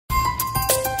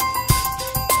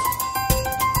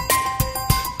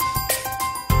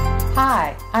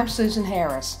Hi, I'm Susan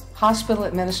Harris, Hospital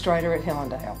Administrator at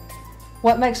Hillandale.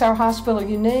 What makes our hospital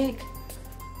unique?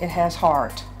 It has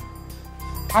heart.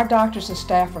 Our doctors and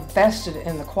staff are vested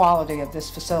in the quality of this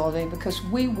facility because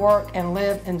we work and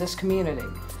live in this community.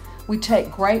 We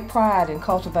take great pride in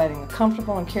cultivating a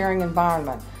comfortable and caring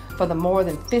environment for the more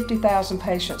than 50,000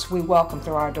 patients we welcome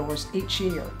through our doors each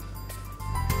year.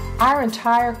 Our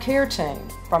entire care team,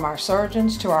 from our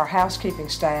surgeons to our housekeeping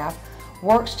staff,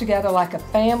 works together like a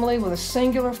family with a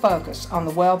singular focus on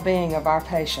the well-being of our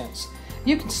patients.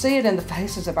 You can see it in the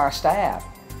faces of our staff,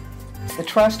 the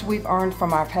trust we've earned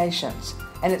from our patients,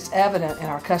 and it's evident in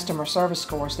our customer service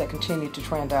scores that continue to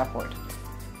trend upward.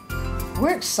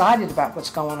 We're excited about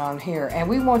what's going on here, and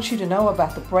we want you to know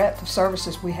about the breadth of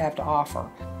services we have to offer.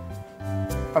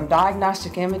 From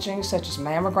diagnostic imaging such as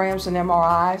mammograms and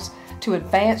MRIs, to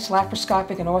advanced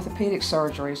laparoscopic and orthopedic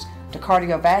surgeries, to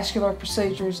cardiovascular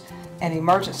procedures and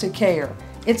emergency care,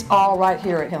 it's all right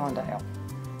here at Hillandale.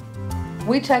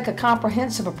 We take a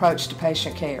comprehensive approach to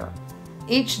patient care.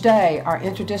 Each day, our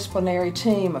interdisciplinary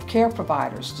team of care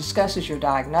providers discusses your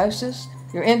diagnosis,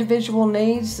 your individual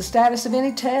needs, the status of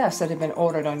any tests that have been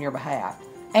ordered on your behalf,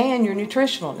 and your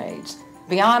nutritional needs.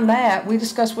 Beyond that, we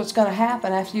discuss what's going to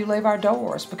happen after you leave our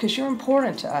doors because you're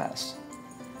important to us.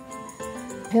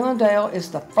 Hillandale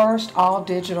is the first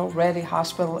all-digital ready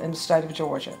hospital in the state of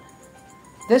Georgia.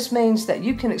 This means that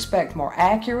you can expect more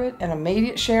accurate and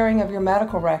immediate sharing of your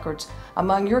medical records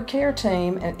among your care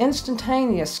team and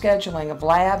instantaneous scheduling of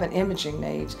lab and imaging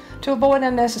needs to avoid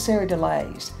unnecessary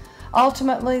delays.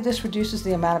 Ultimately, this reduces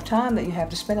the amount of time that you have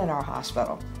to spend in our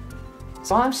hospital.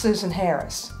 So I'm Susan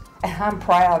Harris, and I'm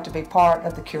proud to be part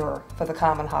of the cure for the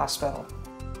common hospital.